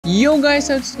Yo guys,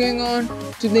 what's going on?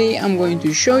 Today I'm going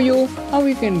to show you how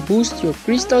you can boost your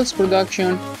crystals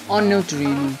production on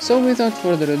Neutrino. So without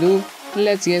further ado,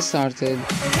 let's get started.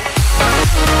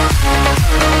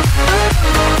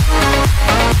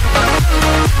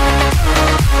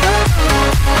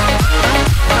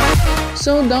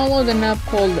 So download an app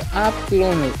called App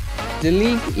Cloner. The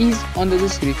link is on the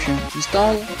description.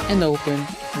 Install and open.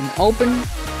 When open,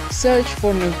 search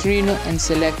for Neutrino and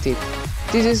select it.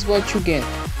 This is what you get.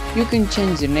 You can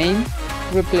change the name,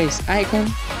 replace icon,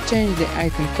 change the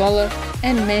icon color,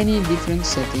 and many different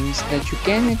settings that you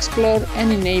can explore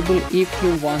and enable if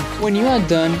you want. When you are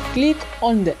done, click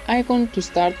on the icon to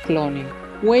start cloning.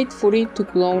 Wait for it to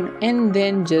clone and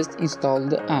then just install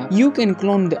the app. You can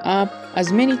clone the app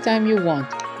as many times you want,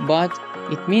 but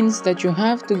it means that you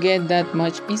have to get that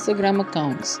much Instagram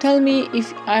accounts. Tell me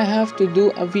if I have to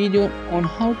do a video on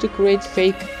how to create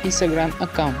fake Instagram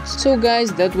accounts. So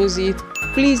guys, that was it.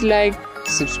 Please like,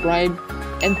 subscribe,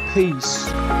 and peace.